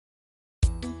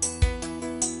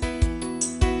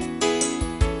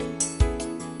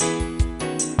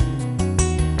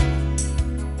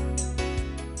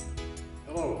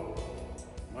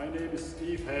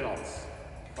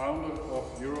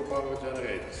Europower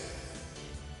generators.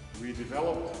 We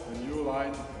developed a new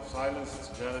line of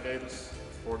silenced generators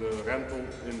for the rental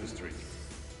industry.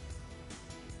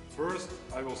 First,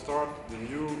 I will start the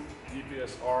new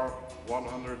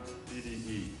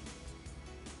EPSR100TDE,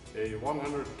 a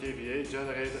 100 kVA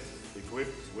generator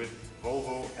equipped with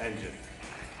Volvo engine.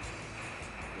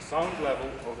 The sound level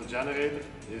of the generator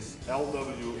is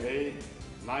LWA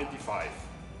 95.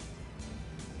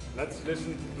 Let's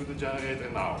listen to the generator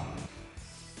now.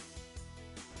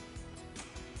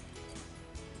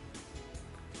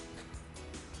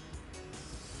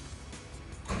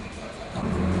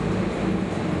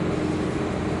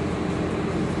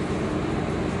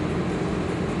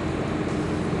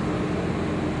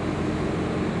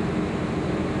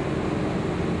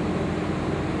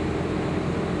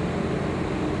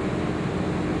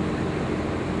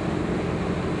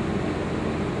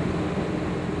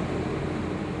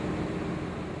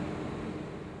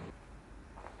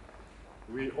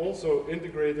 We also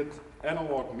integrated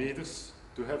analog meters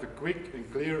to have a quick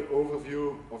and clear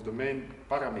overview of the main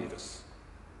parameters.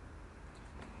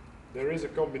 There is a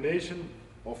combination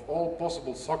of all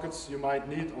possible sockets you might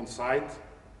need on site,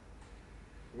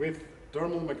 with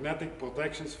thermal magnetic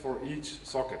protections for each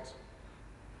socket.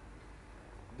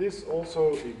 This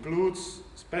also includes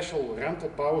special rental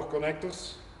power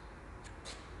connectors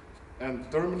and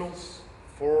terminals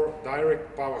for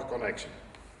direct power connection.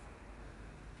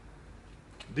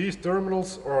 These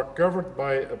terminals are covered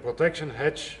by a protection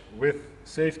hatch with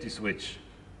safety switch.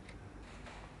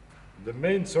 The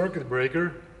main circuit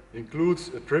breaker includes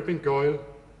a tripping coil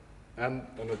and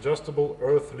an adjustable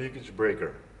earth leakage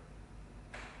breaker.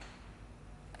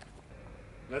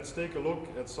 Let's take a look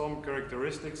at some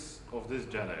characteristics of this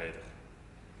generator.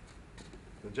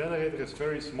 The generator is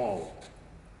very small,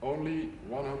 only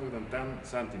 110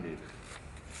 centimeters.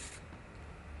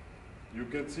 You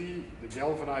can see the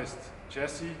galvanized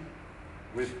chassis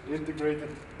with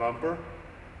integrated bumper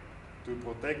to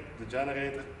protect the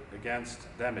generator against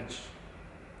damage.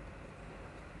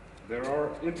 There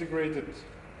are integrated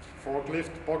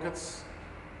forklift pockets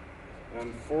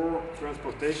and 4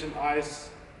 transportation eyes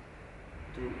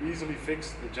to easily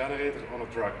fix the generator on a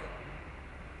truck.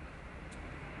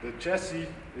 The chassis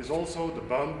is also the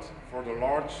bund for the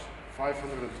large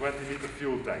 520-liter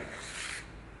fuel tank.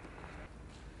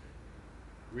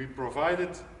 We provided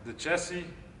the chassis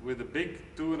with a big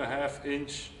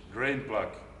 2.5-inch drain plug.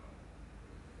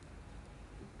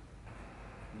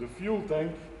 The fuel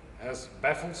tank has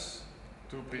baffles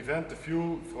to prevent the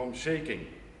fuel from shaking,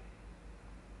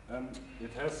 and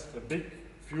it has a big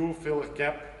fuel filler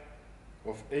cap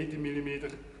of 80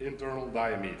 mm internal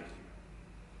diameter.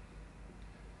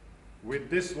 With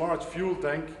this large fuel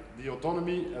tank, the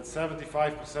autonomy at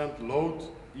 75% load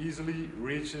easily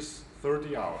reaches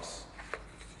 30 hours.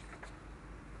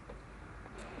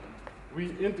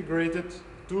 We integrated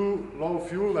 2 low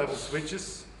fuel level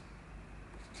switches,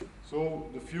 so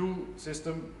the fuel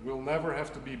system will never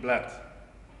have to be bled.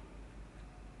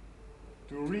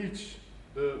 To reach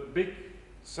the big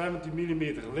 70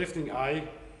 mm lifting eye,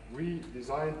 we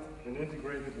designed an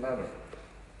integrated ladder.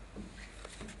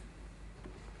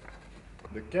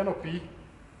 The canopy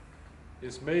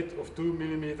is made of 2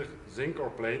 mm zinc ore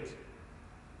plate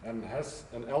and has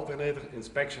an alternator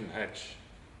inspection hatch.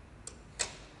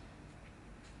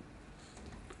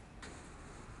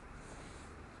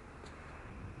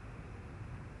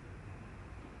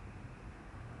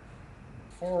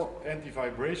 Four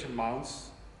anti-vibration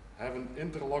mounts have an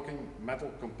interlocking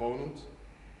metal component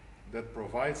that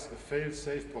provides a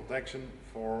fail-safe protection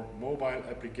for mobile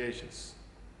applications.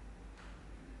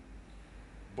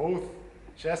 Both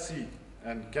chassis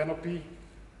and canopy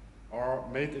are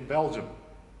made in Belgium.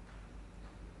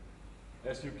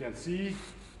 As you can see,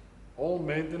 all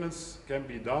maintenance can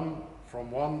be done from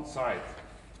one site.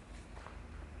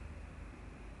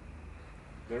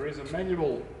 There is a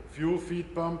manual fuel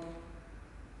feed pump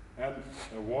and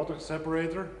a water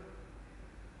separator.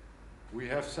 We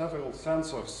have several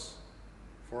sensors,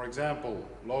 for example,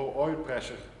 low oil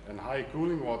pressure and high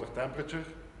cooling water temperature.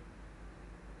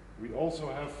 We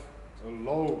also have a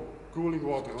low cooling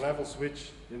water level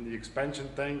switch in the expansion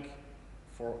tank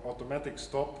for automatic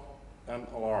stop and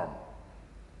alarm.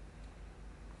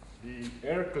 The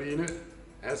air cleaner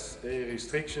has a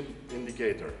restriction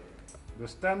indicator. The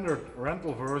standard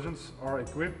rental versions are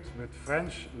equipped with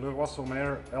French Leroy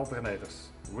alternators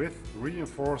with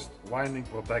reinforced winding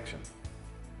protection.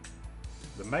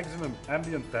 The maximum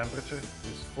ambient temperature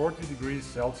is 40 degrees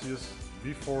Celsius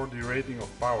before derating of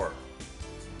power.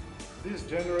 This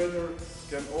generator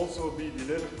can also be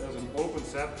delivered as an open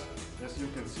set, as you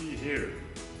can see here.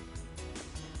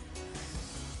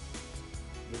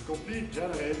 The complete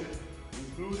generator,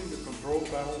 including the control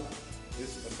panel,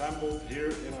 is assembled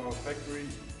here in our factory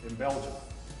in Belgium.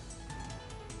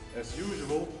 As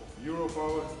usual,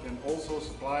 Europower can also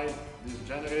supply this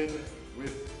generator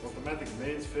with automatic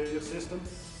mains failure system,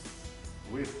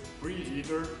 with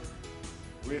preheater,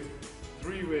 with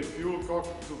three-way fuel cock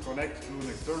to connect to an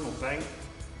external tank,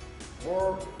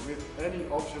 or with any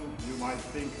option you might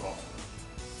think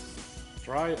of.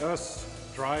 Try us,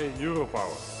 try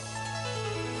Europower.